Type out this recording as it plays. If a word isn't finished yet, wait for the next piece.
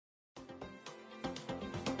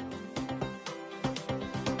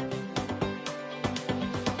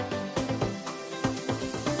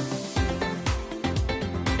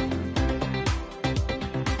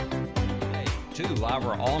to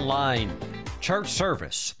our online church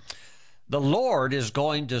service. The Lord is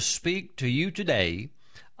going to speak to you today.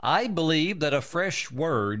 I believe that a fresh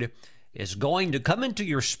word is going to come into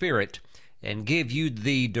your spirit and give you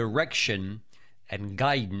the direction and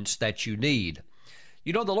guidance that you need.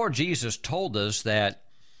 You know, the Lord Jesus told us that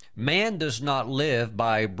man does not live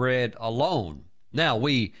by bread alone. Now,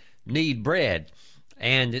 we need bread,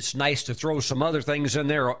 and it's nice to throw some other things in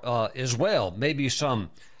there as well. Maybe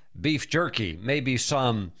some beef jerky, maybe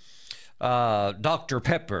some Dr.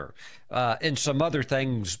 Pepper, and some other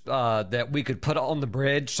things that we could put on the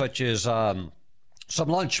bread, such as some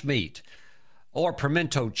lunch meat or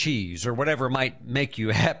pimento cheese or whatever might make you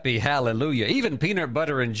happy. Hallelujah. Even peanut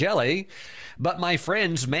butter and jelly. But my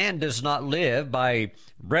friends, man does not live by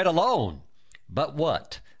bread alone. But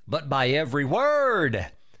what? But by every word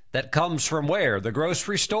that comes from where? The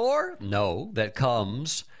grocery store? No, that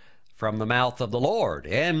comes from the mouth of the Lord.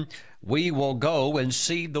 And we will go and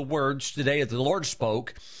see the words today that the Lord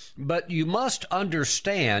spoke. But you must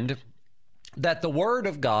understand that the Word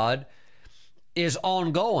of God is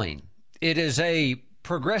ongoing. It is a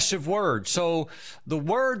progressive word. So the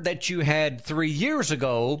word that you had 3 years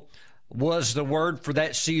ago was the word for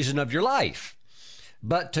that season of your life.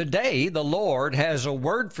 But today, the Lord has a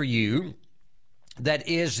word for you that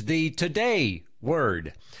is the today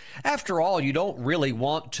word. After all, you don't really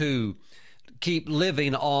want to keep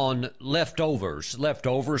living on leftovers.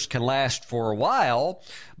 Leftovers can last for a while,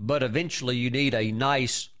 but eventually you need a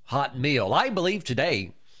nice hot meal. I believe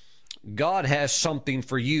today God has something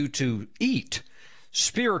for you to eat,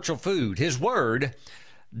 spiritual food, His Word,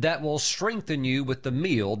 that will strengthen you with the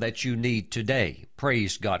meal that you need today.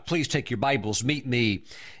 Praise God. Please take your Bibles. Meet me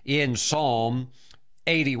in Psalm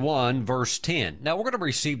 81, verse 10. Now, we're going to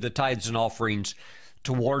receive the tithes and offerings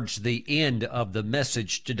towards the end of the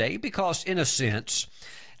message today because, in a sense,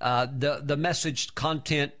 the message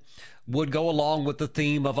content would go along with the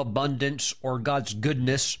theme of abundance or God's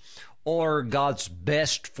goodness or God's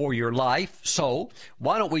best for your life. So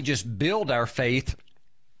why don't we just build our faith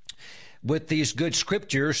with these good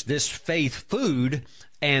scriptures, this faith food,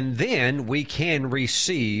 and then we can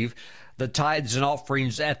receive the tithes and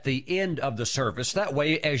offerings at the end of the service. That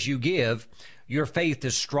way, as you give, your faith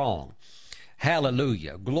is strong.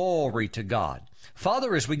 Hallelujah. Glory to God.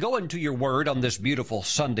 Father, as we go into your word on this beautiful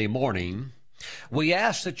Sunday morning, we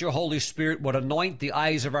ask that your Holy Spirit would anoint the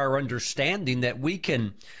eyes of our understanding that we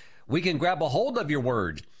can grab a hold of your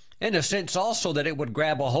word, in a sense also that it would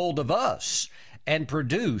grab a hold of us and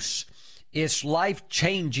produce its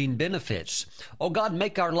life-changing benefits. Oh God,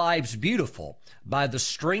 make our lives beautiful by the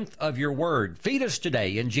strength of your word. Feed us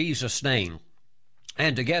today in Jesus' name.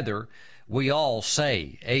 And together we all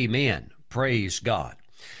say amen. Praise God.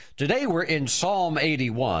 Today we're in Psalm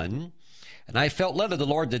 81, and I felt led of the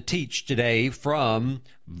Lord to teach today from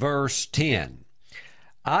verse 10.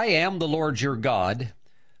 I am the Lord your God,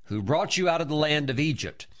 who brought you out of the land of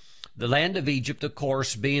Egypt. The land of Egypt, of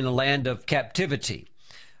course, being a land of captivity,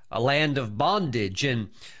 a land of bondage.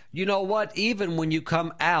 And you know what? Even when you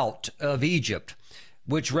come out of Egypt,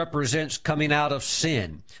 which represents coming out of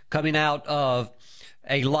sin, coming out of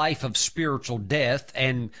a life of spiritual death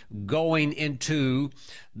and going into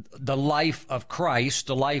the life of Christ,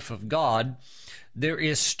 the life of God, there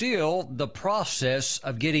is still the process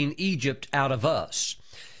of getting Egypt out of us.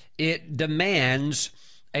 It demands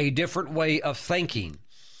a different way of thinking.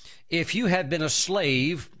 If you have been a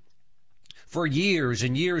slave for years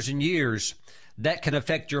and years and years, that can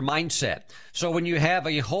affect your mindset. So when you have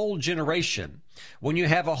a whole generation, when you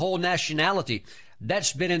have a whole nationality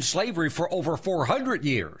that's been in slavery for over 400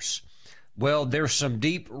 years, well, there's some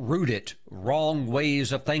deep-rooted wrong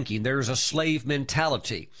ways of thinking. There's a slave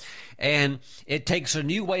mentality, and it takes a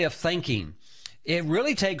new way of thinking. It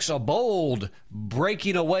really takes a bold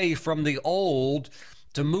breaking away from the old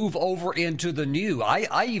to move over into the new.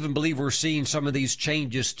 I even believe we're seeing some of these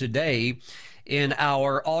changes today in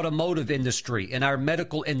our automotive industry, in our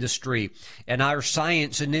medical industry, in our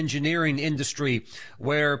science and engineering industry,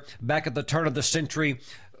 where back at the turn of the century,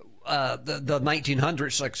 the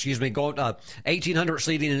 1900s, 1800s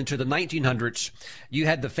leading into the 1900s, you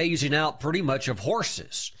had the phasing out pretty much of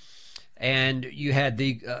horses. And you had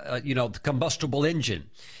the combustible engine.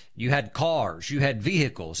 You had cars, you had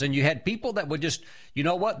vehicles, and you had people that would just, you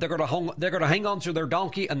know what, they're going to hang on to their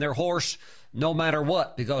donkey and their horse no matter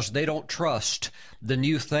what, because they don't trust the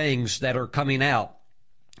new things that are coming out.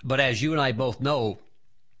 But as you and I both know,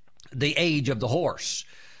 the age of the horse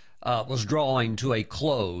was drawing to a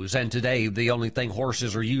close, and today the only thing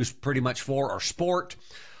horses are used pretty much for are sport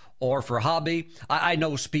or for hobby. I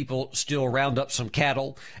know people still round up some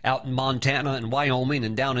cattle out in Montana and Wyoming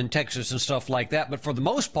and down in Texas and stuff like that. But for the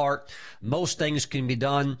most part, most things can be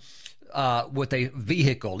done with a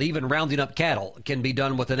vehicle. Even rounding up cattle can be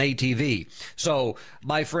done with an ATV. So,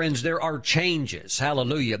 my friends, there are changes.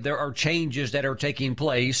 Hallelujah. There are changes that are taking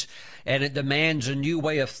place, and it demands a new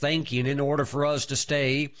way of thinking in order for us to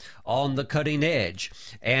stay on the cutting edge.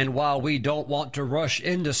 And while we don't want to rush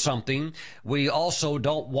into something, we also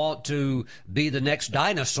don't want to be the next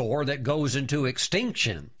dinosaur that goes into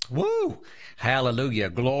extinction. Woo! Hallelujah.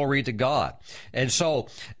 Glory to God. And so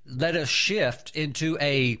let us shift into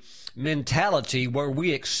a mentality where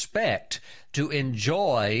we expect to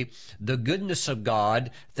enjoy the goodness of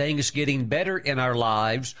God, things getting better in our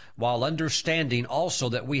lives, while understanding also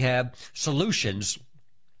that we have solutions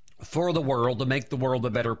for the world to make the world a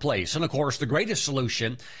better place. And of course, the greatest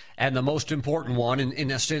solution and the most important one,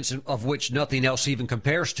 in a sense of which nothing else even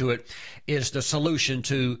compares to it, is the solution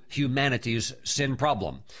to humanity's sin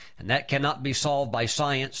problem. And that cannot be solved by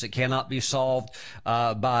science. It cannot be solved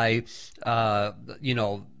by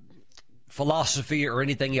philosophy or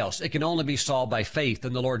anything else. It can only be solved by faith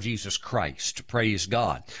in the Lord Jesus Christ. Praise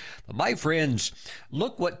God. But my friends,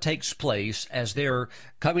 look what takes place as they're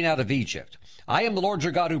coming out of Egypt. I am the Lord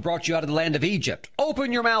your God who brought you out of the land of Egypt.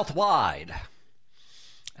 Open your mouth wide,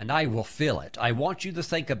 and I will fill it. I want you to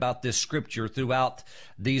think about this scripture throughout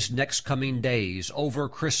these next coming days, over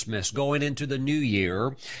Christmas, going into the new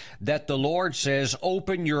year, that the Lord says,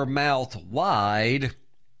 open your mouth wide,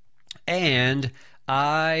 and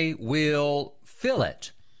I will fill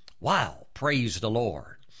it. Wow, praise the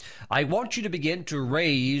Lord. I want you to begin to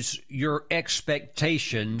raise your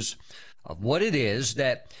expectations of what it is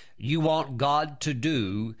that you want God to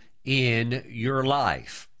do in your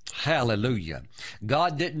life. Hallelujah.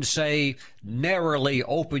 God didn't say, narrowly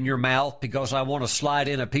open your mouth because I want to slide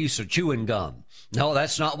in a piece of chewing gum. No,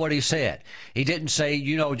 that's not what he said. He didn't say,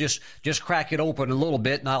 just crack it open a little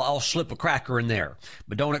bit and I'll slip a cracker in there.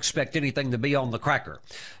 But don't expect anything to be on the cracker.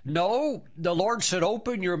 No, the Lord said,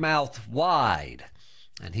 open your mouth wide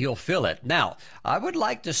and he'll fill it. Now, I would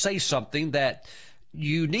like to say something that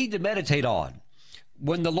you need to meditate on.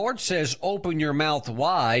 When the Lord says, open your mouth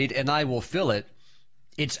wide and I will fill it,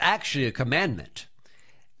 it's actually a commandment.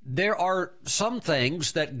 There are some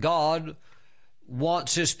things that God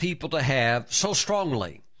wants his people to have so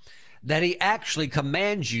strongly that he actually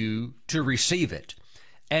commands you to receive it.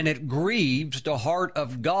 And it grieves the heart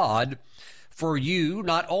of God for you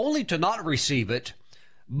not only to not receive it,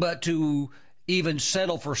 but to even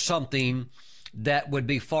settle for something that would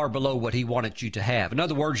be far below what he wanted you to have. In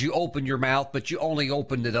other words, you opened your mouth, but you only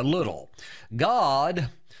opened it a little. God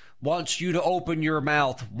wants you to open your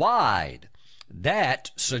mouth wide.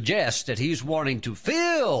 That suggests that he's wanting to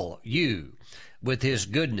fill you with his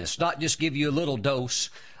goodness, not just give you a little dose,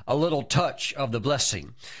 a little touch of the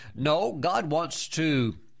blessing. No, God wants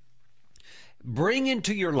to bring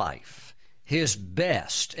into your life his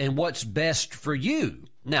best and what's best for you.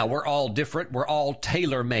 Now, we're all different. We're all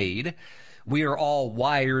tailor-made. We are all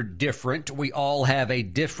wired different. We all have a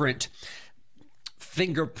different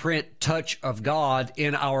fingerprint touch of God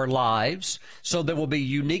in our lives. So there will be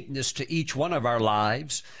uniqueness to each one of our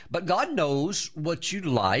lives. But God knows what you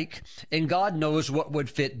like, and God knows what would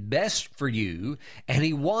fit best for you. And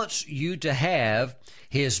he wants you to have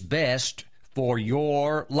his best for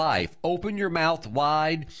your life. Open your mouth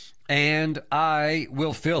wide, and I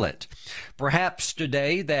will fill it. Perhaps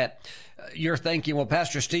today that you're thinking, well,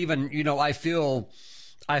 Pastor Stephen, I feel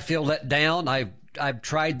let down. I've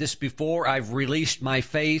tried this before. I've released my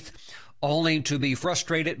faith only to be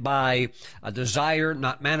frustrated by a desire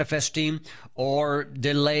not manifesting, or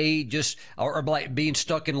delay, or like being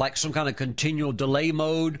stuck in like some kind of continual delay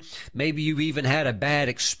mode. Maybe you've even had a bad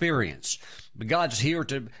experience. But God's here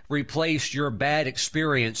to replace your bad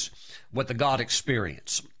experience with the God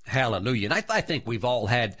experience. Hallelujah. And I think we've all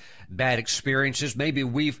had bad experiences. Maybe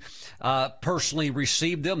we've personally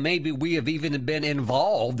received them. Maybe we have even been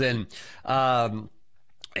involved in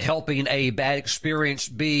helping a bad experience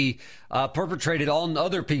be perpetrated on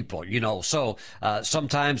other people, So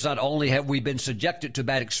sometimes not only have we been subjected to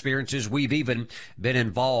bad experiences, we've even been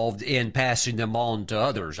involved in passing them on to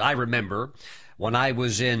others. I remember when I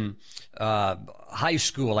was in high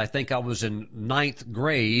school, I think I was in 9th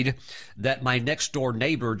grade, that my next door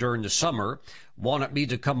neighbor during the summer wanted me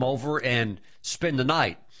to come over and spend the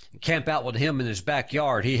night. camp out with him in his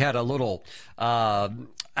backyard. He had a little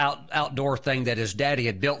outdoor thing that his daddy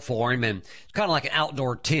had built for him, and it's kind of like an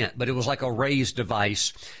outdoor tent, but it was like a raised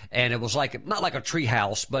device, and it was like not like a tree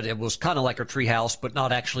house, but it was kind of like a tree house, but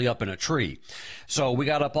not actually up in a tree. So we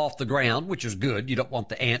got up off the ground, which is good. You don't want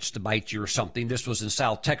the ants to bite you or something. This was in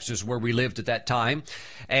South Texas where we lived at that time,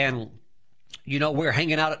 and we're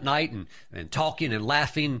hanging out at night and talking and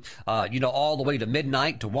laughing, all the way to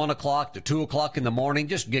midnight, to 1 o'clock, to 2 o'clock in the morning,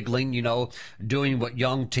 just giggling, doing what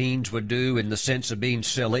young teens would do in the sense of being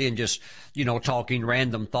silly and just, talking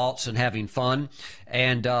random thoughts and having fun.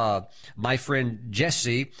 And my friend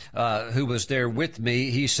Jesse, who was there with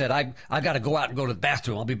me, he said, I got to go out and go to the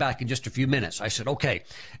bathroom. I'll be back in just a few minutes. I said, okay,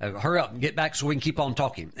 hurry up and get back so we can keep on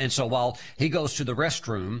talking. And so while he goes to the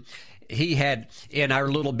restroom, he had in our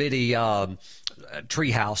little bitty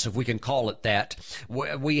tree house, if we can call it that,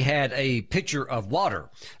 we had a pitcher of water.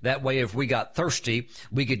 That way, if we got thirsty,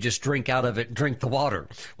 we could just drink out of it and drink the water.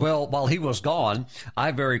 Well, while he was gone,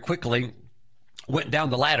 I very quickly went down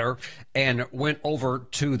the ladder and went over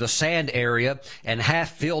to the sand area and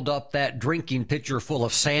half filled up that drinking pitcher full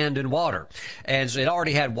of sand and water. And it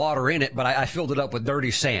already had water in it, but I filled it up with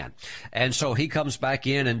dirty sand. And so he comes back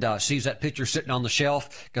in and sees that pitcher sitting on the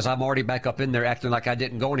shelf, because I'm already back up in there acting like I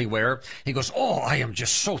didn't go anywhere. He goes, "Oh, I am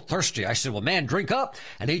just so thirsty." I said, "Well, man, drink up."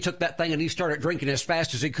 And he took that thing and he started drinking as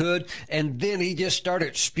fast as he could. And then he just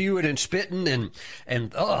started spewing and spitting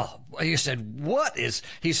and he said,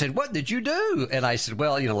 he said, "What did you do?" And I said,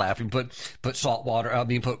 well, laughing, put salt water,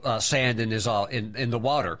 put sand in his, in the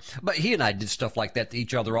water. But he and I did stuff like that to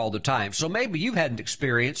each other all the time. So maybe you've had an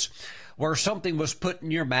experience where something was put in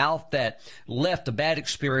your mouth that left a bad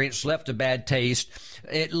experience, left a bad taste.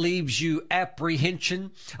 It leaves you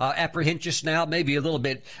apprehensive now, maybe a little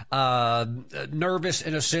bit nervous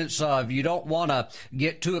in a sense of you don't want to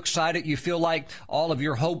get too excited. You feel like all of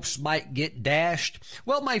your hopes might get dashed.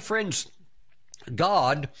 Well, my friends,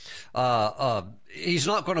 God, He's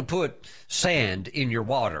not going to put sand in your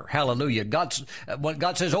water. Hallelujah. When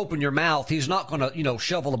God says open your mouth, He's not going to,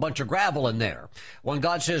 shovel a bunch of gravel in there. When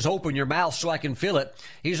God says open your mouth so I can fill it,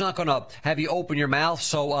 He's not going to have you open your mouth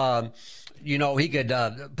so, He could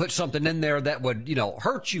put something in there that would,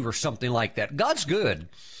 hurt you or something like that. God's good.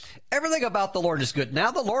 Everything about the Lord is good.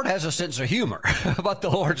 Now the Lord has a sense of humor, but the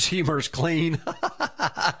Lord's humor is clean.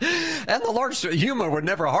 And the Lord's humor would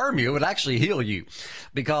never harm you. It would actually heal you,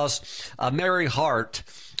 because a merry heart,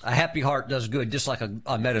 a happy heart does good, just like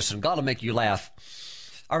a medicine. God will make you laugh.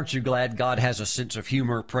 Aren't you glad God has a sense of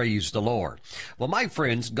humor? Praise the Lord. Well, my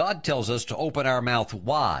friends, God tells us to open our mouth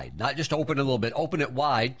wide, not just open it a little bit, open it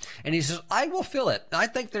wide. And He says, I will fill it. I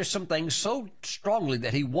think there's some things so strongly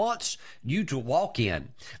that He wants you to walk in,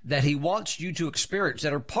 that He wants you to experience,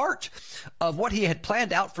 that are part of what He had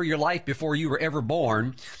planned out for your life before you were ever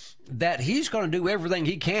born, that He's going to do everything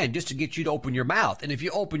He can just to get you to open your mouth. And if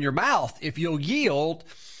you open your mouth, if you'll yield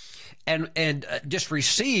and just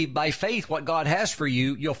receive by faith what God has for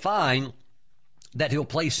you, you'll find that He'll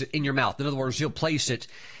place it in your mouth. In other words, He'll place it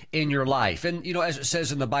in your life. And, as it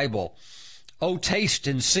says in the Bible, "Oh, taste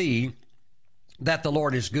and see that the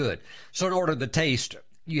Lord is good." So in order to taste,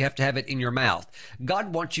 you have to have it in your mouth.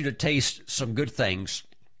 God wants you to taste some good things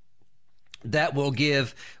that will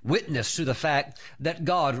give witness to the fact that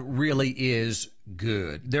God really is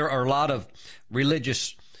good. There are a lot of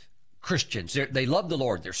religious Christians. They love the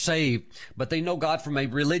Lord. They're saved, but they know God from a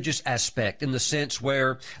religious aspect, in the sense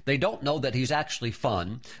where they don't know that He's actually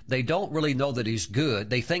fun. They don't really know that He's good.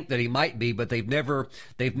 They think that He might be, but they've never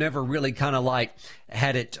really kind of like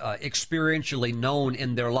had it experientially known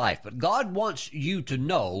in their life. But God wants you to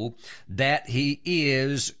know that He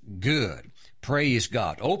is good. Praise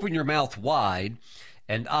God. Open your mouth wide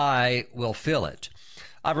and I will fill it.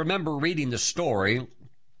 I remember reading the story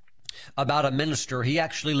about a minister. He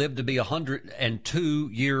actually lived to be 102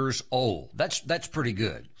 years old. That's pretty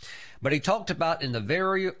good. But he talked about in the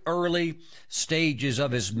very early stages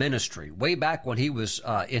of his ministry, way back when he was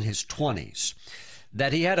in his 20s,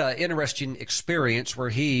 that he had an interesting experience where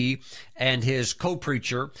he and his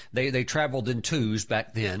co-preacher, they traveled in twos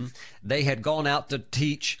back then. They had gone out to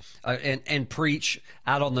teach and preach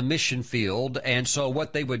out on the mission field. And so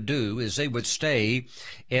what they would do is they would stay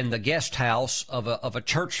in the guest house of a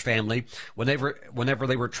church family whenever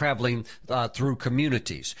they were traveling through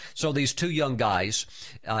communities. So these two young guys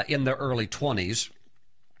in their early 20s,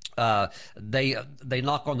 they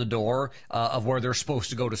knock on the door of where they're supposed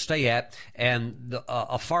to go to stay at, and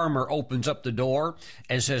a farmer opens up the door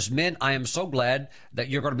and says, "Men, I am so glad that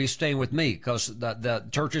you're going to be staying with me, because the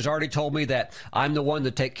church has already told me that I'm the one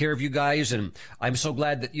to take care of you guys, and I'm so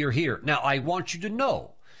glad that you're here. Now, I want you to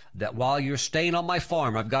know that while you're staying on my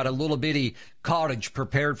farm, I've got a little bitty cottage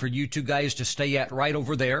prepared for you two guys to stay at right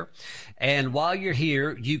over there. And while you're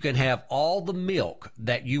here, you can have all the milk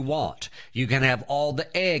that you want. You can have all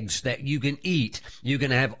the eggs that you can eat. You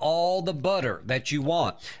can have all the butter that you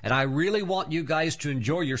want. And I really want you guys to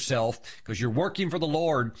enjoy yourself because you're working for the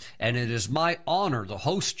Lord, and it is my honor to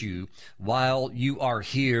host you while you are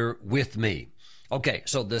here with me. Okay,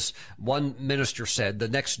 so this one minister said the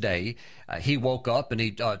next day he woke up and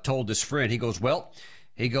he told his friend, he goes,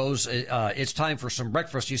 it's time for some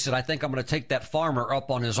breakfast. He said, I think I'm going to take that farmer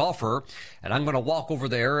up on his offer, and I'm going to walk over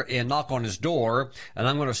there and knock on his door, and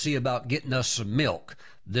I'm going to see about getting us some milk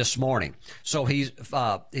this morning. So he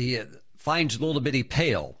finds a little bitty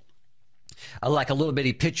pail, like a little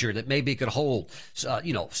bitty pitcher that maybe could hold,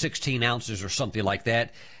 16 ounces or something like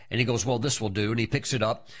that. And he goes, well, this will do. And he picks it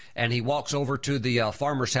up and he walks over to the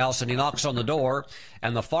farmer's house and he knocks on the door.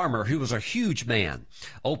 And the farmer, who was a huge man,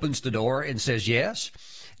 opens the door and says, yes.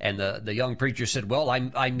 And the young preacher said, well,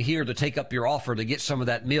 I'm here to take up your offer to get some of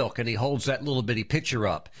that milk. And he holds that little bitty pitcher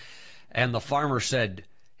up. And the farmer said,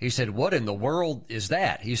 what in the world is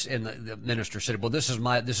that? And the minister said, well, this is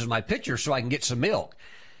my pitcher so I can get some milk.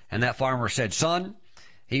 And that farmer said, son,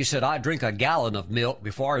 he said, I drink a gallon of milk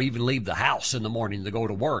before I even leave the house in the morning to go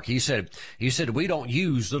to work. He said, we don't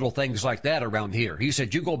use little things like that around here. He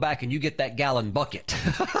said, you go back and you get that gallon bucket.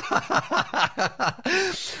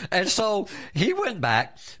 And so he went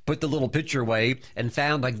back, put the little pitcher away, and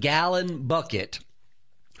found a gallon bucket,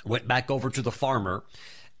 went back over to the farmer,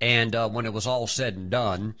 and when it was all said and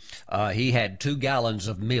done, he had 2 gallons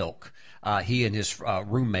of milk. He and his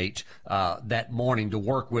roommate that morning to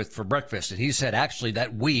work with for breakfast. And he said actually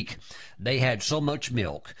that week they had so much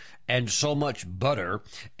milk and so much butter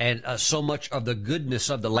and so much of the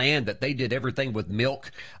goodness of the land that they did everything with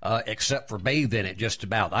milk except for bathe in it just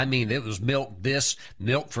about. I mean, it was milk this,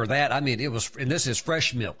 milk for that. I mean, and this is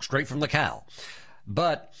fresh milk straight from the cow.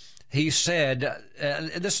 But he said,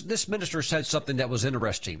 this minister said something that was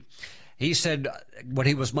interesting. He said when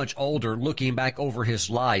he was much older, looking back over his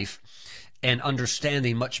life, and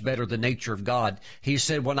understanding much better the nature of God. He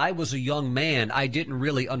said, when I was a young man, I didn't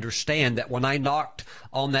really understand that when I knocked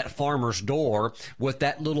on that farmer's door with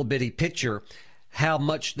that little bitty pitcher, how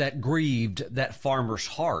much that grieved that farmer's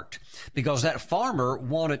heart. Because that farmer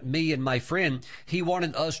wanted me and my friend, he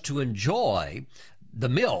wanted us to enjoy the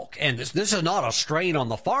milk. And this is not a strain on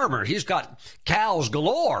the farmer. He's got cows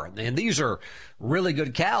galore, and these are really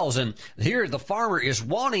good cows. And here the farmer is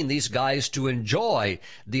wanting these guys to enjoy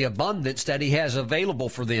the abundance that he has available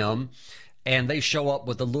for them. And they show up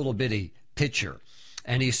with a little bitty pitcher.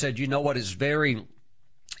 And he said, you know what is very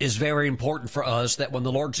important for us, that when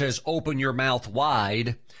the Lord says, open your mouth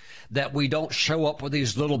wide, that we don't show up with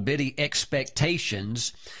these little bitty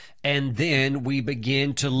expectations. And then we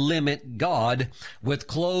begin to limit God with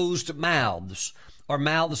closed mouths, or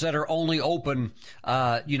mouths that are only open,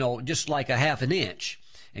 just like a half an inch.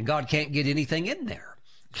 And God can't get anything in there.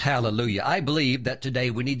 Hallelujah. I believe that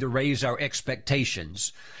today we need to raise our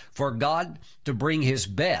expectations for God to bring his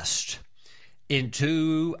best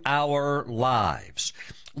into our lives.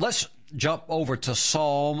 Let's jump over to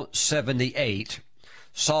Psalm 78.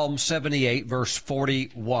 Psalm 78, verse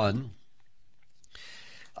 41.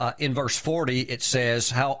 In verse 40, it says,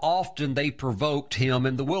 how often they provoked him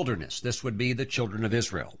in the wilderness. This would be the children of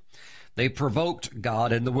Israel. They provoked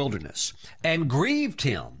God in the wilderness and grieved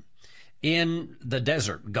him in the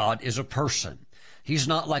desert. God is a person. He's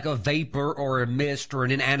not like a vapor or a mist or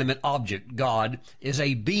an inanimate object. God is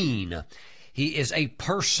a being. He is a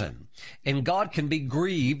person. And God can be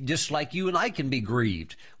grieved just like you and I can be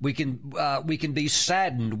grieved. We can be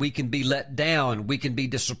saddened. We can be let down. We can be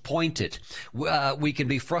disappointed. We can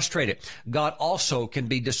be frustrated. God also can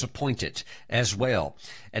be disappointed as well.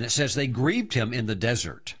 And it says they grieved him in the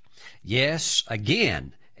desert. Yes,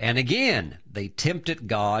 again and again they tempted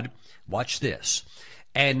God. Watch this.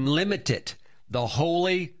 And limited the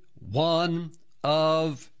Holy One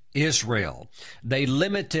of Israel. They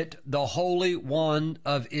limited the Holy One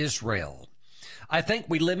of Israel. I think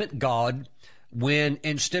we limit God when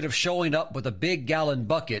instead of showing up with a big gallon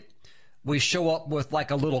bucket, we show up with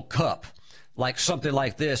like a little cup, like something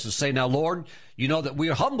like this, and say, now, Lord, you know that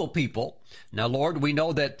we're humble people. Now, Lord, we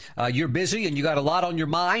know that you're busy and you got a lot on your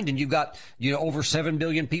mind, and you've got, over 7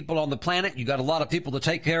 billion people on the planet. You got a lot of people to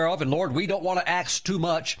take care of. And Lord, we don't want to ask too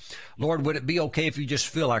much. Lord, would it be okay if you just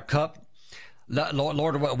fill our cup?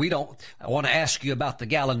 Lord, we don't want to ask you about the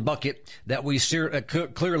gallon bucket that we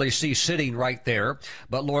clearly see sitting right there.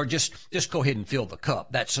 But Lord, just go ahead and fill the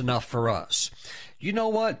cup. That's enough for us. You know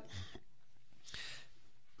what?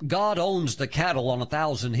 God owns the cattle on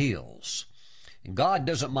 1,000 hills. God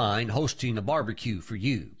doesn't mind hosting a barbecue for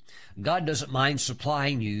you. God doesn't mind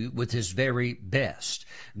supplying you with His very best.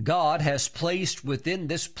 God has placed within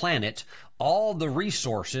this planet all the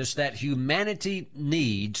resources that humanity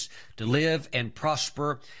needs to live and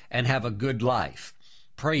prosper and have a good life.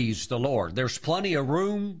 Praise the Lord. There's plenty of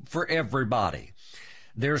room for everybody.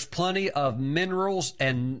 There's plenty of minerals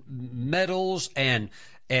and metals and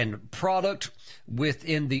product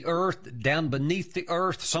within the earth, down beneath the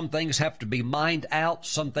earth. Some things have to be mined out.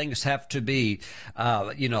 Some things have to be,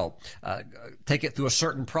 take it through a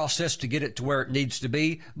certain process to get it to where it needs to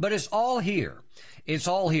be. But it's all here. It's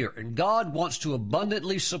all here. And God wants to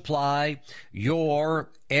abundantly supply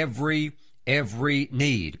your every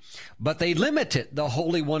need. But they limited the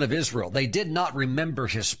Holy One of Israel. They did not remember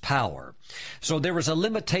His power. So there was a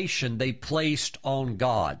limitation they placed on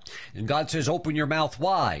God. And God says, open your mouth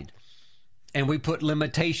wide. And we put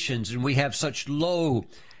limitations, and we have such low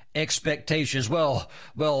expectations. Well,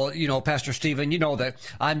 Pastor Stephen, you know that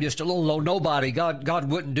I'm just a little low nobody.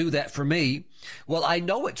 God wouldn't do that for me. Well, I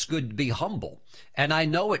know it's good to be humble, and I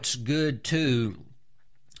know it's good to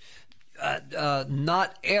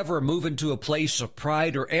not ever move into a place of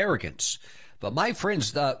pride or arrogance. But my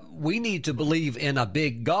friends, we need to believe in a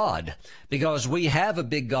big God, because we have a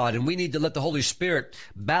big God, and we need to let the Holy Spirit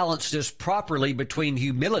balance this properly between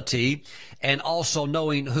humility and also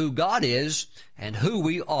knowing who God is and who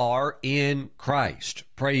we are in Christ.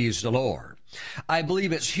 Praise the Lord. I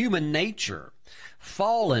believe it's human nature,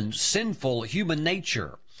 fallen, sinful human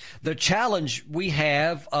nature. The challenge we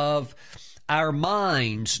have of our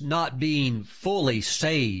minds not being fully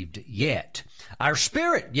saved yet. Our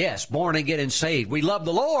spirit, yes, born again and saved. We love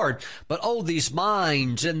the Lord, but these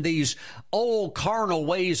minds and these old carnal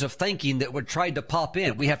ways of thinking that would try to pop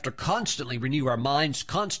in. We have to constantly renew our minds,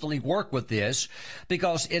 constantly work with this,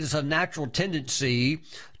 because it is a natural tendency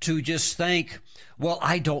to just think, well,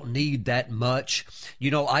 I don't need that much.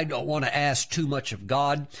 I don't want to ask too much of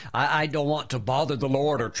God. I don't want to bother the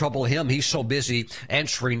Lord or trouble Him. He's so busy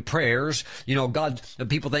answering prayers.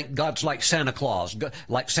 People think God's like Santa Claus.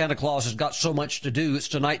 Like Santa Claus has got so much to do. It's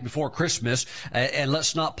the night before Christmas. And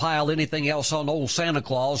let's not pile anything else on old Santa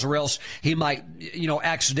Claus, or else he might,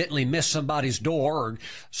 accidentally miss somebody's door or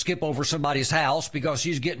skip over somebody's house because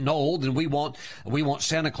he's getting old, and we want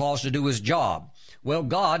Santa Claus to do his job. Well,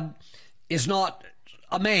 God is not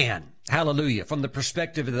a man. Hallelujah. From the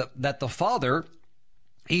perspective that the Father,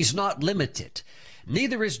 He's not limited.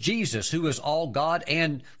 Neither is Jesus, who is all God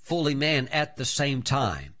and fully man at the same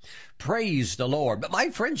time. Praise the Lord. But my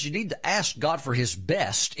friends, you need to ask God for His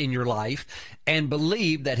best in your life and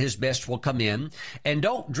believe that His best will come in. And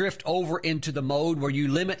don't drift over into the mode where you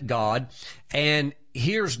limit God. And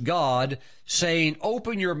here's God saying,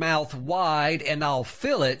 open your mouth wide and I'll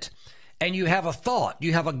fill it. And you have a thought.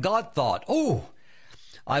 You have a God thought. Oh,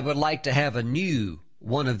 I would like to have a new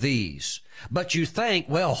one of these. But you think,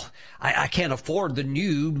 well, I can't afford the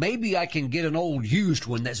new. Maybe I can get an old used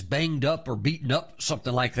one that's banged up or beaten up,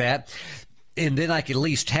 something like that, and then I can at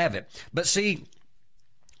least have it. But see,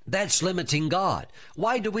 that's limiting God.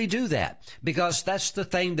 Why do we do that? Because that's the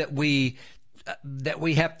thing that we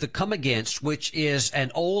have to come against, which is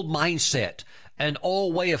an old mindset, an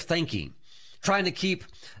old way of thinking, trying to keep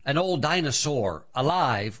an old dinosaur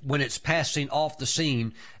alive when it's passing off the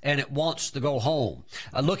scene and it wants to go home.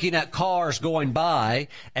 Looking at cars going by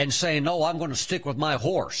and saying, no, I'm going to stick with my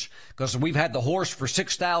horse because we've had the horse for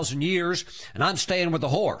 6,000 years and I'm staying with the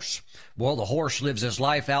horse. Well, the horse lives his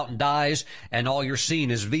life out and dies, and all you're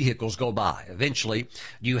seeing is vehicles go by. Eventually,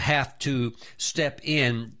 you have to step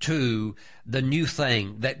into the new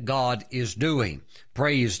thing that God is doing.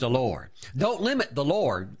 Praise the Lord. Don't limit the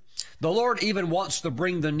Lord. The Lord even wants to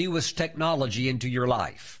bring the newest technology into your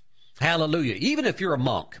life. Hallelujah. Even if you're a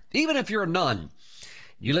monk, even if you're a nun,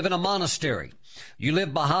 you live in a monastery, you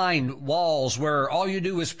live behind walls where all you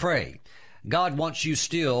do is pray. God wants you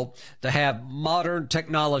still to have modern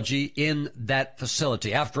technology in that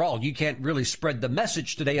facility. After all, you can't really spread the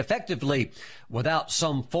message today effectively without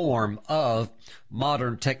some form of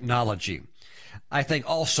modern technology. I think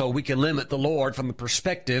also we can limit the Lord from the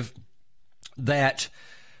perspective that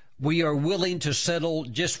we are willing to settle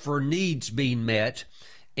just for needs being met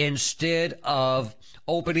instead of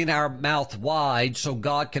opening our mouth wide so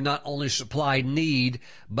God can not only supply need,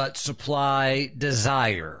 but supply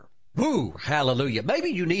desire. Woo, hallelujah.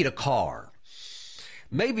 Maybe you need a car.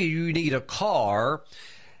 Maybe you need a car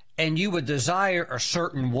and you would desire a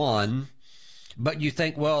certain one, but you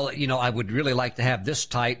think, well, I would really like to have this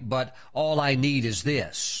type, but all I need is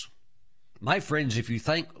this. My friends, if you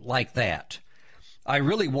think like that, I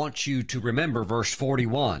really want you to remember verse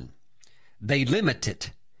 41. They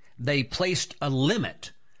limited they placed a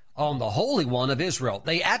limit on the Holy One of Israel.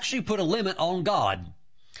 They actually put a limit on God.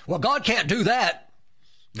 Well, God can't do that.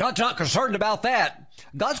 God's not concerned about that.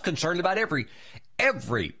 God's concerned about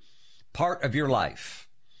every part of your life.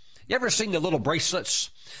 You ever seen the little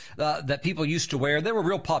bracelets that people used to wear? They were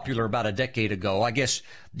real popular about a decade ago. I guess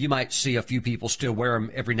you might see a few people still wear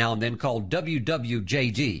them every now and then, called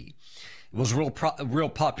WWJD. It was real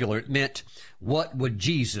popular. It meant, what would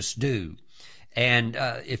Jesus do? And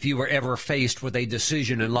if you were ever faced with a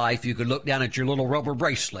decision in life, you could look down at your little rubber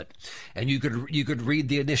bracelet and you could read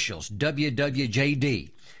the initials,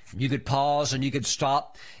 WWJD. You could pause and you could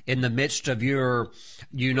stop in the midst of your,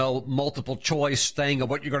 multiple choice thing of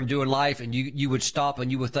what you're going to do in life, and you would stop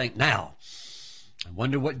and you would think, now, I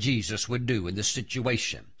wonder what Jesus would do in this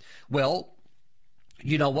situation. Well,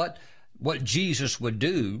 you know what? What Jesus would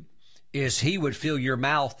do is he would fill your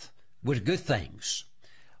mouth with good things.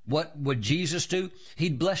 What would Jesus do?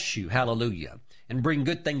 He'd bless you, hallelujah, and bring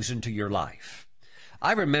good things into your life.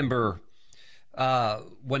 I remember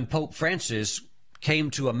when Pope Francis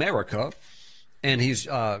came to America, and he's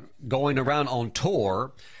going around on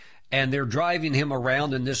tour, and they're driving him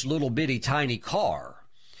around in this little bitty tiny car.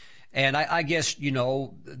 And I guess,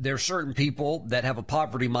 there's certain people that have a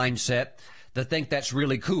poverty mindset that think that's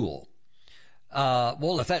really cool.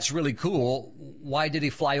 Well, if that's really cool, why did he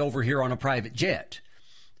fly over here on a private jet?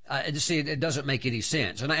 See, it doesn't make any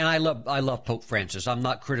sense. And I love Pope Francis. I'm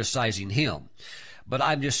not criticizing him. But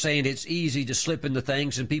I'm just saying it's easy to slip into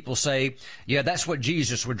things, and people say, yeah, that's what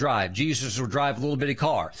Jesus would drive. Jesus would drive a little bitty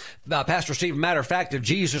car. Pastor Steve, matter of fact, if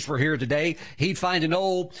Jesus were here today, he'd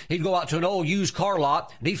go out to an old used car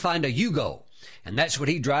lot, and he'd find a Yugo. And that's what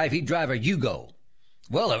he'd drive. He'd drive a Yugo.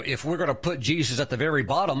 Well, if we're going to put Jesus at the very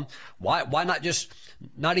bottom, why not just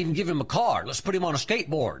not even give him a car? Let's put him on a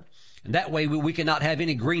skateboard. And that way we cannot have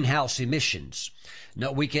any greenhouse emissions.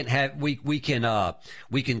 No, we can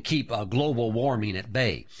keep global warming at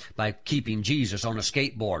bay by keeping Jesus on a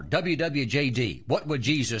skateboard. WWJD. What would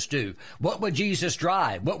Jesus do? What would Jesus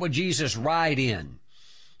drive? What would Jesus ride in?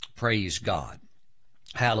 Praise God.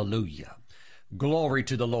 Hallelujah. Glory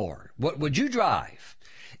to the Lord. What would you drive?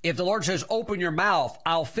 If the Lord says, open your mouth,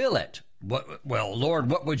 I'll fill it. Well, Lord,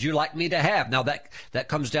 what would you like me to have? Now that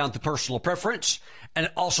comes down to personal preference, and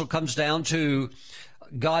it also comes down to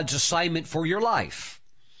God's assignment for your life.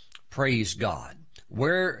 Praise God.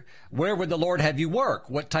 Where would the Lord have you work?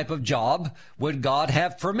 What type of job would God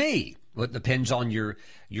have for me? Well, it depends on your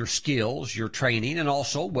skills, your training, and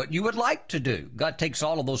also what you would like to do. God takes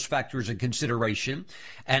all of those factors in consideration,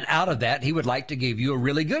 and out of that, he would like to give you a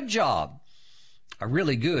really good job, a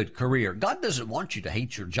really good career. God doesn't want you to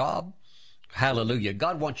hate your job. Hallelujah.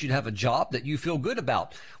 God wants you to have a job that you feel good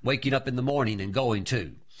about waking up in the morning and going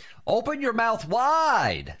to. Open your mouth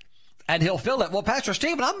wide and he'll fill it. Well, Pastor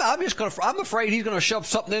Stephen, I'm afraid he's going to shove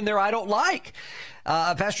something in there I don't like.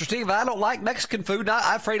 Pastor Stephen, I don't like Mexican food.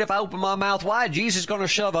 I'm afraid if I open my mouth wide, Jesus is going to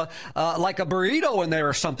shove like a burrito in there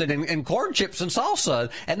or something and corn chips and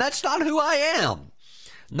salsa. And that's not who I am.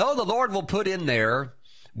 No, the Lord will put in there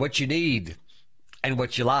what you need and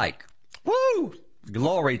what you like. Woo!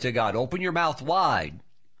 Glory to God. Open your mouth wide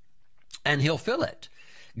and he'll fill it.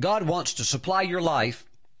 God wants to supply your life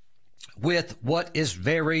with what is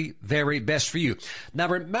very, very best for you. Now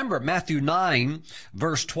remember, Matthew 9,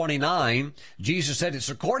 verse 29, Jesus said it's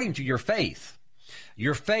according to your faith,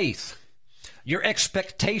 your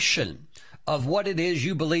expectation of what it is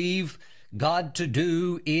you believe God to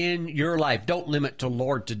do in your life. Don't limit to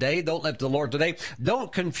Lord today. Don't limit to Lord today.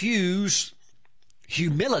 Don't confuse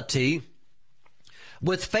humility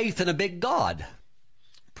with faith in a big God.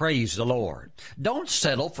 Praise the Lord. Don't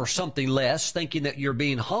settle for something less thinking that you're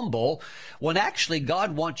being humble when actually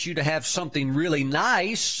God wants you to have something really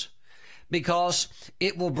nice because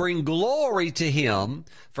it will bring glory to him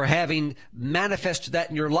for having manifested that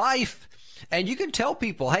in your life. And you can tell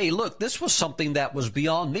people, hey, look, this was something that was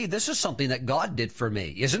beyond me. This is something that God did for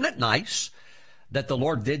me. Isn't it nice that the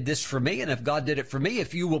Lord did this for me? And if God did it for me,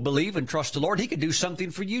 if you will believe and trust the Lord, he could do something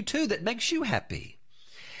for you too that makes you happy.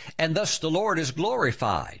 And thus the Lord is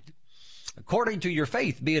glorified. According to your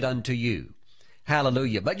faith be it unto you.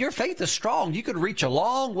 Hallelujah. But your faith is strong. You could reach a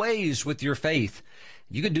long ways with your faith.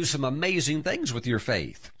 You can do some amazing things with your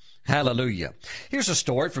faith. Hallelujah. Here's a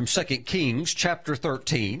story from 2 Kings chapter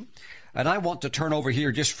 13. And I want to turn over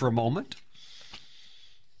here just for a moment.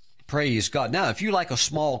 Praise God. Now, if you like a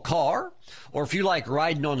small car, or if you like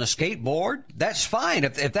riding on a skateboard, that's fine.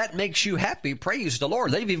 If that makes you happy, praise the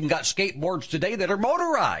Lord. They've even got skateboards today that are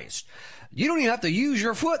motorized. You don't even have to use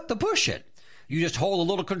your foot to push it. You just hold a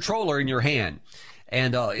little controller in your hand,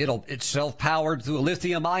 and it's self-powered through a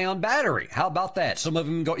lithium-ion battery. How about that? Some of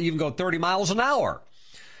them even go 30 miles an hour.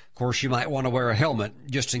 Of course, you might want to wear a helmet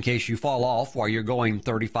just in case you fall off while you're going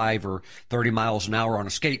 35 or 30 miles an hour on a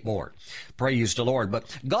skateboard. Praise the Lord.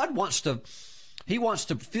 But God wants to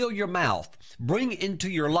fill your mouth, bring into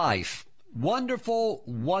your life wonderful,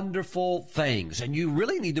 wonderful things. And you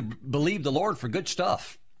really need to believe the Lord for good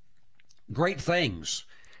stuff. Great things.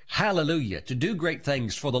 Hallelujah. To do great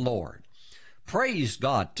things for the Lord. Praise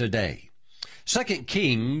God today. 2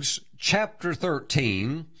 Kings chapter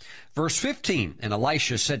 13, verse 15. And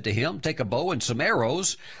Elisha said to him, take a bow and some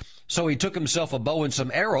arrows. So he took himself a bow and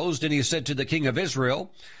some arrows. Then he said to the king of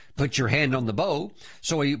Israel, put your hand on the bow.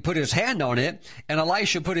 So he put his hand on it, and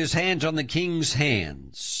Elisha put his hands on the king's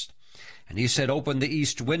hands. And he said, open the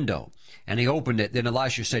east window. And he opened it. Then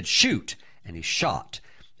Elisha said, shoot. And he shot.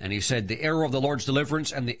 And he said, the arrow of the Lord's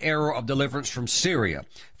deliverance and the arrow of deliverance from Syria.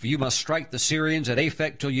 For you must strike the Syrians at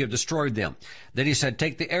Aphek till you have destroyed them. Then he said,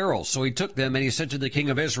 take the arrows. So he took them, and he said to the king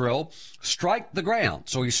of Israel, strike the ground.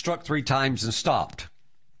 So he struck 3 times and stopped.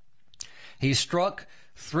 He struck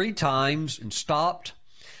 3 times and stopped.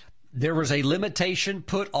 There was a limitation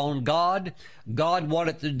put on God. God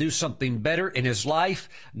wanted to do something better in his life.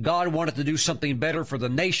 God wanted to do something better for the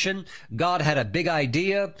nation. God had a big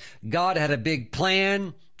idea. God had a big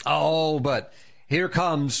plan. Oh, but here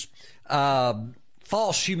comes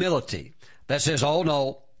false humility that says, oh,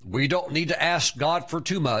 no, we don't need to ask God for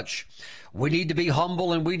too much. We need to be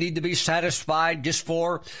humble, and we need to be satisfied just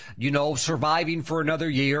for, surviving for another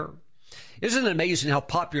year. Isn't it amazing how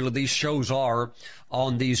popular these shows are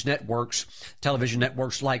on these networks, television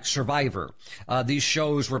networks like Survivor? These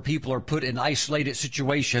shows where people are put in isolated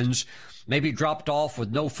situations, maybe dropped off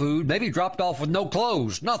with no food, maybe dropped off with no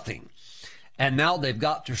clothes, nothing. And now they've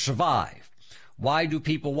got to survive. Why do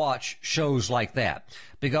people watch shows like that?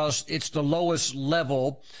 Because it's the lowest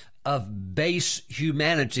level of base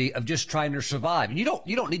humanity of just trying to survive. And you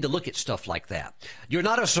don't need to look at stuff like that. You're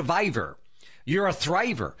not a survivor. You're a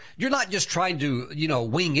thriver. You're not just trying to,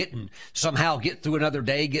 wing it and somehow get through another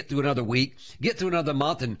day, get through another week, get through another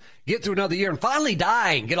month, and get through another year, and finally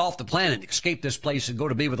die and get off the planet, escape this place and go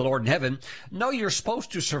to be with the Lord in heaven. No, you're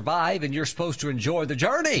supposed to survive, and you're supposed to enjoy the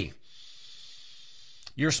journey.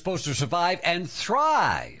 You're supposed to survive and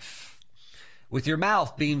thrive with your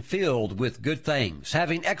mouth being filled with good things,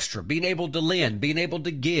 having extra, being able to lend, being able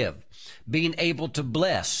to give, being able to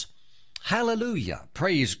bless. Hallelujah.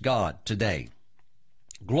 Praise God today.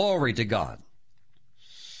 Glory to God.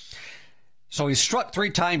 So he struck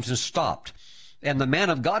 3 times and stopped. And the man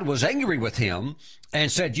of God was angry with him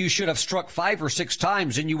and said, you should have struck 5 or 6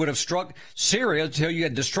 times, and you would have struck Syria until you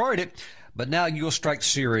had destroyed it. But now you'll strike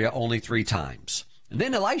Syria only 3 times. And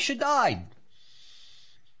then Elisha died.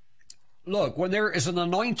 Look, when there is an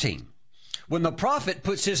anointing, when the prophet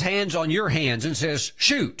puts his hands on your hands and says,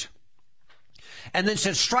 shoot, and then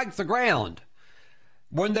says, strike the ground.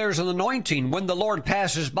 When there's an anointing, when the Lord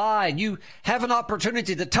passes by and you have an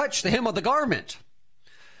opportunity to touch the hem of the garment.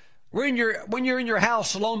 When you're in your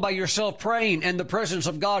house alone by yourself praying and the presence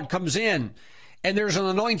of God comes in and there's an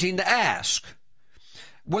anointing to ask.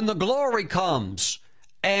 When the glory comes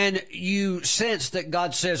and you sense that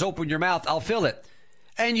God says, open your mouth, I'll fill it.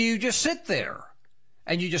 And you just sit there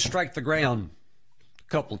and you just strike the ground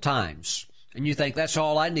a couple times. And you think, that's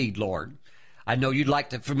all I need, Lord. I know you'd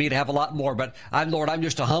like for me to have a lot more, but Lord, I'm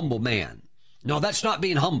just a humble man. No, that's not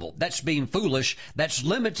being humble. That's being foolish. That's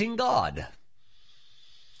limiting God.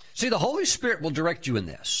 See, the Holy Spirit will direct you in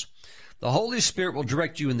this. The Holy Spirit will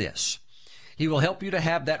direct you in this. He will help you to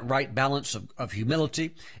have that right balance of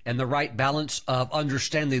humility and the right balance of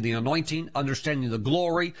understanding the anointing, understanding the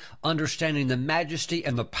glory, understanding the majesty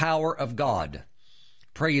and the power of God.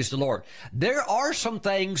 Praise the Lord. There are some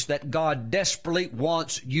things that God desperately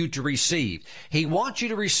wants you to receive. He wants you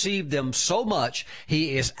to receive them so much,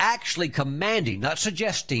 He is actually commanding, not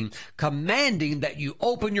suggesting, commanding that you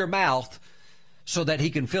open your mouth so that He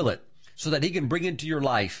can fill it, so that He can bring into your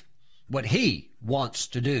life what He wants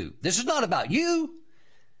to do. This is not about you.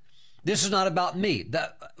 This is not about me.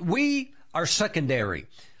 We are secondary.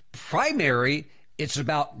 Primary, it's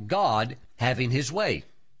about God having His way.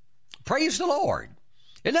 Praise the Lord.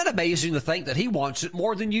 Isn't that amazing to think that He wants it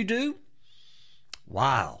more than you do?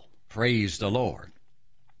 Wow. Praise the Lord.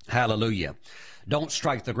 Hallelujah. Don't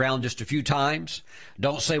strike the ground just a few times.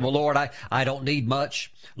 Don't say, well, Lord, I don't need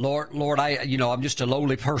much. Lord, I'm just a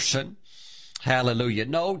lowly person. Hallelujah.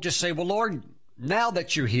 No, just say, well, Lord, now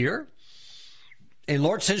that you're here, and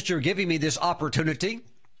Lord, since you're giving me this opportunity,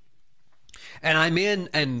 and I'm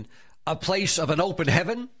in a place of an open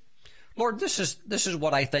heaven, Lord, this is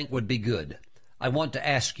what I think would be good. I want to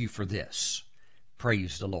ask you for this.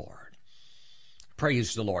 Praise the Lord.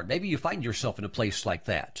 Praise the Lord. Maybe you find yourself in a place like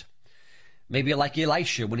that. Maybe like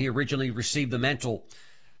Elisha when he originally received the mantle,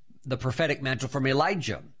 the prophetic mantle from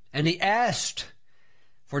Elijah, and he asked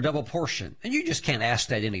for a double portion. And you just can't ask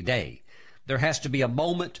that any day. There has to be a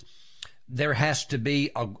moment. There has to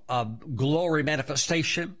be a glory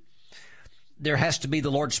manifestation. There has to be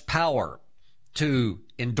the Lord's power to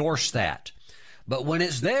endorse that. But when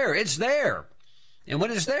it's there, it's there. And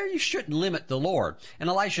when it's there, you shouldn't limit the Lord. And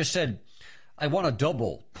Elisha said, I want a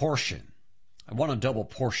double portion. I want a double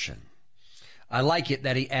portion. I like it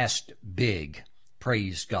that he asked big.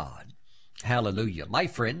 Praise God. Hallelujah. My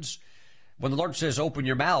friends, when the Lord says, open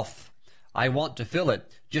your mouth, I want to fill it,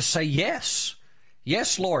 just say yes.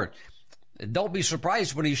 Yes, Lord. Don't be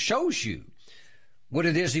surprised when he shows you what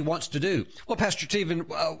it is he wants to do. Well, Pastor Stephen,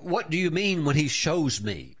 what do you mean when he shows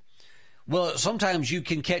me? Well, sometimes you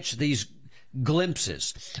can catch these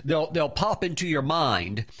glimpses. They'll pop into your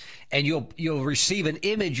mind, and you'll receive an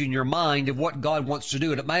image in your mind of what God wants to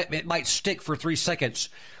do. And it might stick for 3 seconds,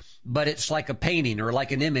 but it's like a painting or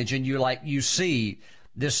like an image, and you see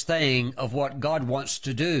this thing of what God wants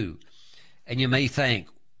to do. And you may think,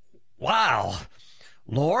 wow,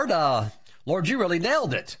 Lord, you really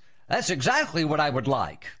nailed it. That's exactly what I would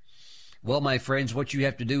like. Well, my friends, what you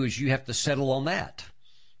have to do is you have to settle on that.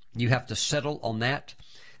 You have to settle on that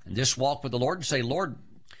and just walk with the Lord and say, Lord,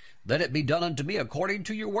 let it be done unto me according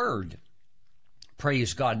to your word.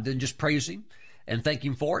 Praise God. And then just praise him and thank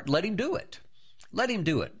him for it. Let him do it. Let him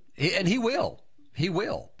do it. And he will. He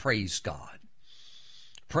will. Praise God.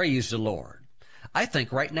 Praise the Lord. I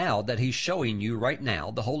think right now that he's showing you right now,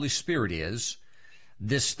 the Holy Spirit is,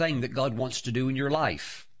 this thing that God wants to do in your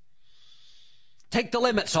life. Take the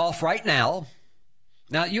limits off right now.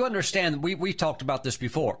 Now, you understand, we talked about this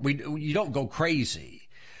before. You don't go crazy.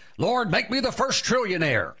 Lord, make me the first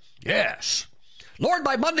trillionaire. Yes. Lord,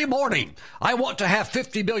 by Monday morning, I want to have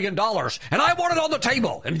 $50 billion, and I want it on the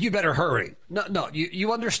table, and you better hurry. No,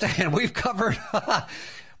 you understand. We've covered,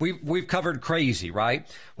 we've covered crazy, right?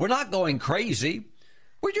 We're not going crazy.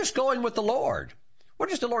 We're just going with the Lord.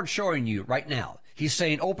 What is the Lord showing you right now? He's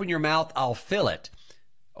saying, open your mouth, I'll fill it.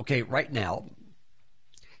 Okay, right now,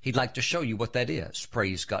 he'd like to show you what that is.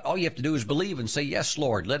 Praise God. All you have to do is believe and say, yes,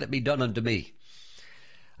 Lord, let it be done unto me.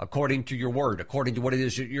 According to your word, according to what it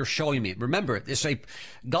is that you're showing me. Remember,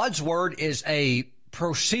 God's word is a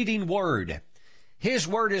proceeding word. His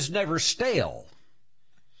word is never stale.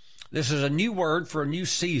 This is a new word for a new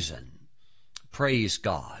season. Praise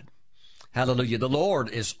God. Hallelujah. The Lord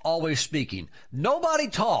is always speaking. Nobody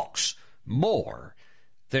talks more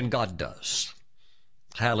than God does.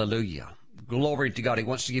 Hallelujah. Glory to God. He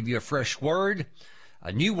wants to give you a fresh word,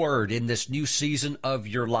 a new word in this new season of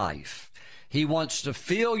your life. He wants to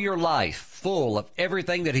fill your life full of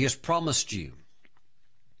everything that he has promised you.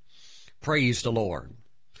 Praise the Lord.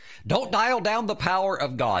 Don't dial down the power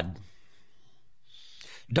of God.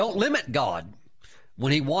 Don't limit God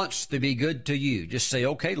when he wants to be good to you. Just say,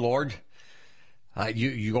 okay, Lord,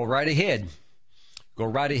 you go right ahead. Go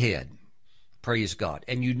right ahead. Praise God.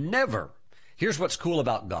 And you never, here's what's cool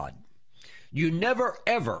about God. You never,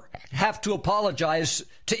 ever have to apologize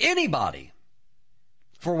to anybody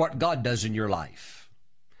for what God does in your life.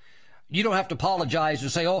 You don't have to apologize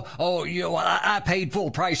and say, I paid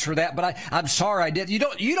full price for that, but I'm sorry I did. You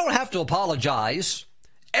don't have to apologize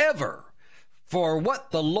ever for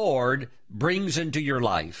what the Lord brings into your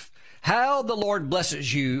life. How the Lord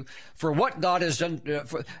blesses you for what God has done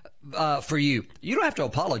for you. You don't have to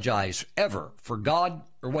apologize ever for God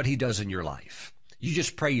or what he does in your life. You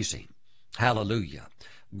just praise him. Hallelujah.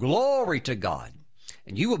 Glory to God.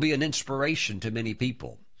 And you will be an inspiration to many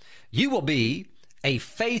people. You will be a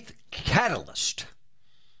faith catalyst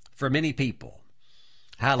for many people.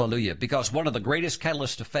 Hallelujah. Because one of the greatest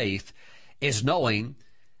catalysts of faith is knowing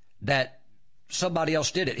that somebody else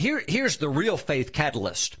did it. Here's the real faith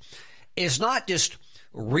catalyst. It's not just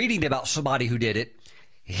reading about somebody who did it,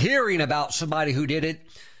 hearing about somebody who did it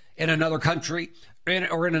in another country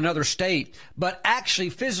or in another state, but actually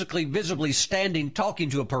physically, visibly standing, talking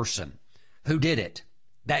to a person who did it.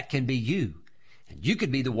 That can be you. And you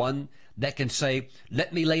could be the one that can say,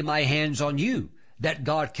 let me lay my hands on you, that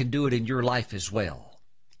God can do it in your life as well.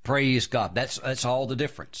 Praise God. That's all the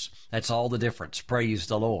difference. That's all the difference. Praise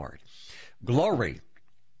the Lord. Glory.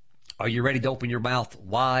 Are you ready to open your mouth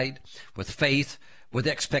wide with faith, with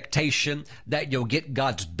expectation that you'll get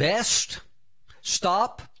God's best?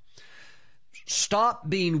 Stop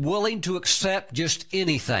being willing to accept just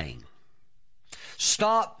anything.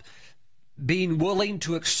 Stop being willing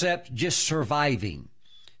to accept just surviving,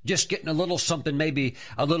 just getting a little something, maybe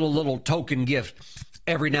a little token gift.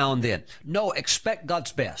 every now and then. No, expect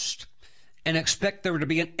God's best, and expect there to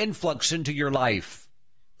be an influx into your life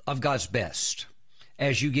of God's best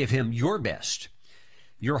as you give him your best,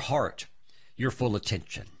 your heart, your full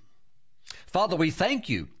attention. Father, we thank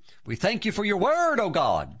you. We thank you for your word, O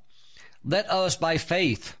God. Let us by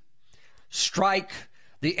faith strike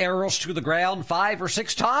the arrows to the ground 5 or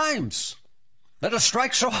 6 times. Let us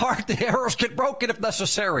strike so hard the arrows get broken if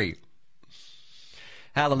necessary.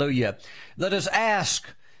 Hallelujah. Let us ask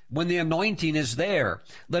when the anointing is there.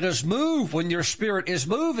 Let us move when your Spirit is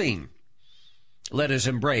moving. Let us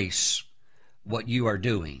embrace what you are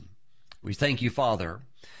doing. We thank you, Father.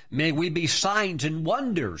 May we be signs and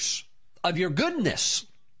wonders of your goodness.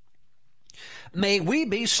 May we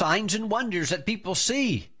be signs and wonders that people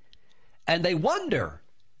see and they wonder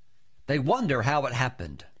how it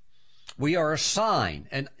happened. We are a sign,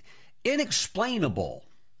 an inexplainable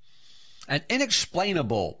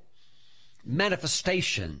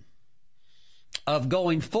manifestation of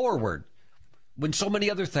going forward when so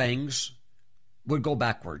many other things would go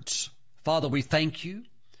backwards. Father, we thank you.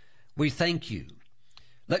 We thank you.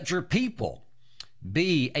 Let your people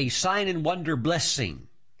be a sign and wonder blessing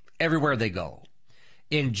everywhere they go.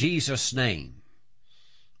 In Jesus' name,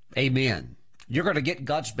 amen. You're going to get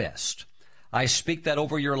God's best. I speak that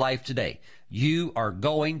over your life today. You are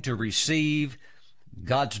going to receive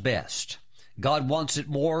God's best. God wants it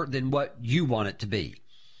more than what you want it to be.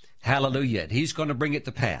 Hallelujah. He's going to bring it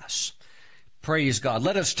to pass. Praise God.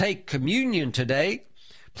 Let us take communion today.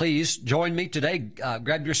 Please join me today.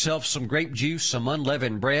 Grab yourself some grape juice, some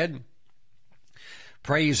unleavened bread.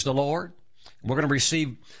 Praise the Lord. We're going to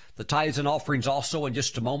receive the tithes and offerings also in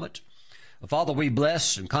just a moment. Father, we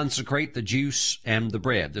bless and consecrate the juice and the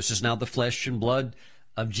bread. This is now the flesh and blood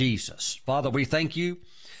of Jesus. Father, we thank you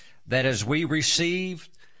that as we receive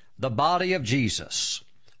the body of Jesus,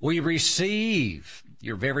 we receive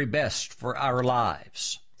your very best for our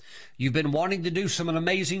lives. You've been wanting to do some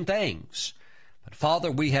amazing things, but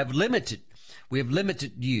Father, we have limited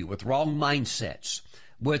you with wrong mindsets,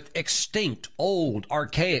 with extinct, old,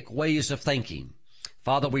 archaic ways of thinking.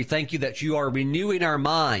 Father, we thank you that you are renewing our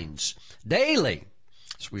minds daily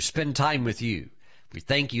as we spend time with you. We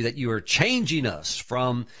thank you that you are changing us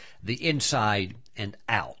from the inside and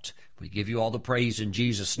out. We give you all the praise in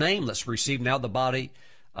Jesus' name. Let's receive now the body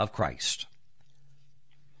of Christ.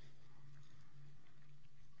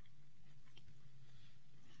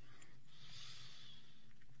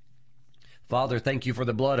 Father, thank you for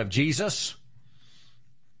the blood of Jesus.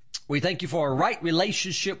 We thank you for a right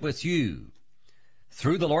relationship with you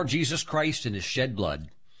through the Lord Jesus Christ and his shed blood.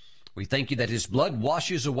 We thank you that his blood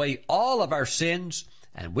washes away all of our sins,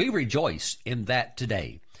 and we rejoice in that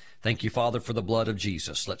today. Thank you, Father, for the blood of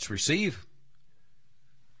Jesus. Let's receive.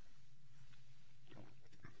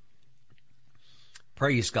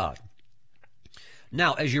 Praise God.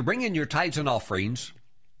 Now, as you bring in your tithes and offerings,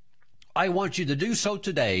 I want you to do so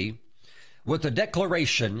today with the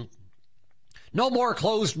declaration, no more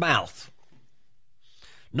closed mouth.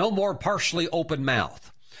 No more partially open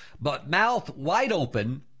mouth, but mouth wide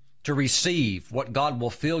open to receive what God will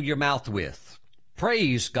fill your mouth with.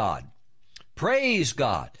 Praise God. Praise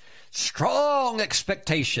God. Strong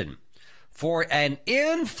expectation for an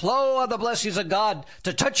inflow of the blessings of God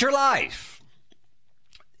to touch your life.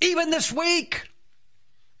 Even this week.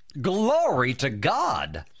 Glory to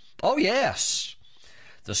God. Oh, yes.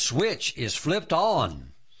 The switch is flipped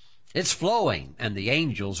on. It's flowing, and the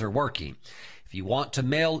angels are working. If you want to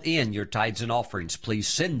mail in your tithes and offerings, please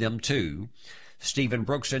send them to Stephen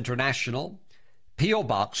Brooks International, P.O.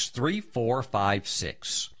 Box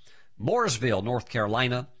 3456, Mooresville, North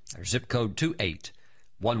Carolina, our zip code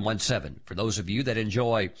 28117. For those of you that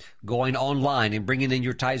enjoy going online and bringing in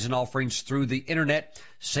your tithes and offerings through the internet,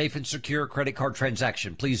 safe and secure credit card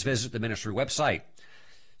transaction, please visit the ministry website,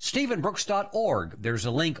 StephenBrooks.org. There's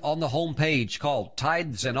a link on the home page called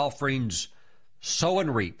Tithes and Offerings Sow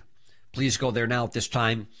and Reap. Please go there now at this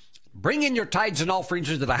time. Bring in your tithes and offerings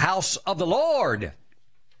into the house of the Lord.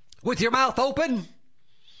 With your mouth open.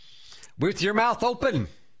 With your mouth open.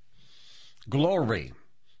 Glory.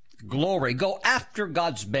 Glory. Go after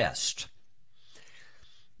God's best.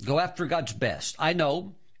 Go after God's best. I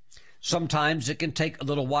know sometimes it can take a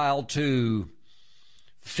little while to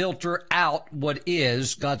filter out what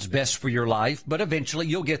is God's best for your life, but eventually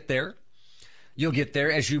you'll get there. You'll get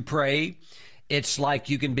there as you pray. It's like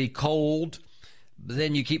you can be cold,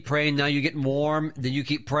 then you keep praying, now you're getting warm, then you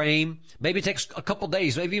keep praying. Maybe it takes a couple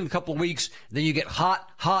days, maybe even a couple of weeks, then you get hot,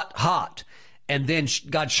 hot, hot. And then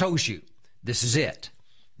God shows you, this is it.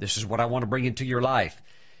 This is what I want to bring into your life.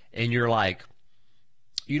 And you're like,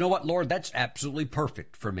 you know what, Lord, that's absolutely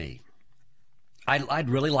perfect for me. I'd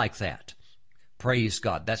really like that. Praise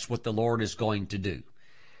God. That's what the Lord is going to do.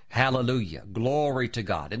 Hallelujah. Glory to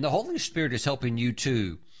God. And the Holy Spirit is helping you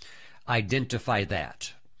to identify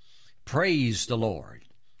that. Praise the Lord.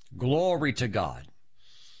 Glory to God.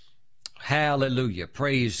 Hallelujah.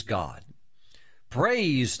 Praise God.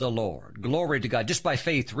 Praise the Lord. Glory to God. Just by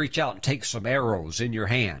faith, reach out and take some arrows in your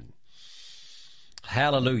hand.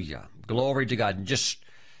 Hallelujah. Glory to God. And just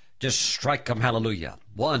strike them. Hallelujah.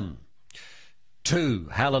 1, 2.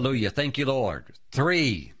 Hallelujah. Thank you, Lord.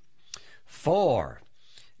 3, 4,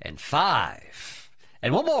 and 5.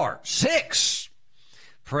 And one more. 6.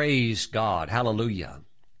 Praise God. Hallelujah.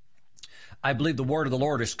 I believe the word of the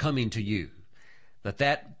Lord is coming to you,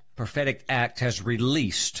 that prophetic act has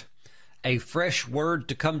released a fresh word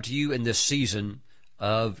to come to you in this season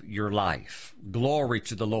of your life. Glory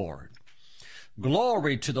to the Lord.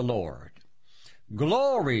 Glory to the Lord.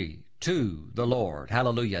 Glory to the Lord.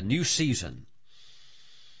 Hallelujah. New season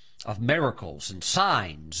of miracles and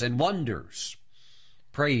signs and wonders.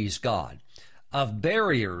 Praise God. Of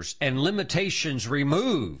barriers and limitations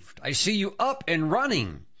removed. I see you up and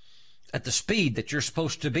running at the speed that you're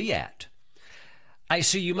supposed to be at. I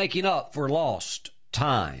see you making up for lost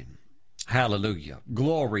time. Hallelujah.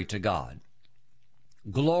 Glory to God.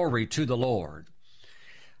 Glory to the Lord.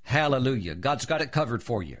 Hallelujah. God's got it covered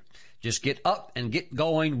for you. Just get up and get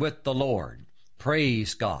going with the Lord.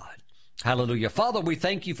 Praise God. Hallelujah. Father, we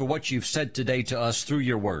thank you for what you've said today to us through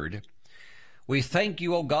your word. We thank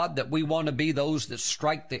you, oh God, that we want to be those that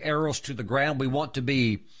strike the arrows to the ground. We want to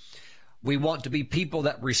be people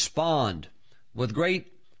that respond with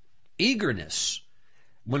great eagerness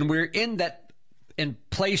when we're in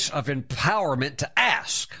place of empowerment to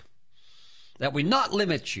ask, that we not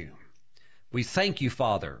limit you. We thank you,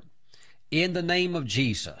 Father, in the name of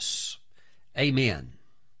Jesus. Amen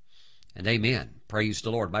and amen. Praise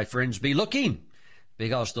the Lord. My friends, be looking,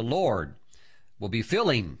 because the Lord will be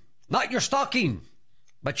filling not your stocking,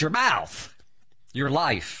 but your mouth, your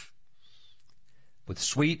life, with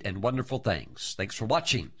sweet and wonderful things. Thanks for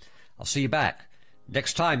watching. I'll see you back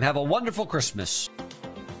next time. Have a wonderful Christmas.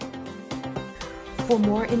 For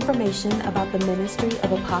more information about the ministry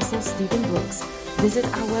of Apostle Stephen Brooks, visit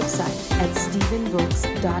our website at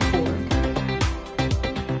stephenbrooks.org.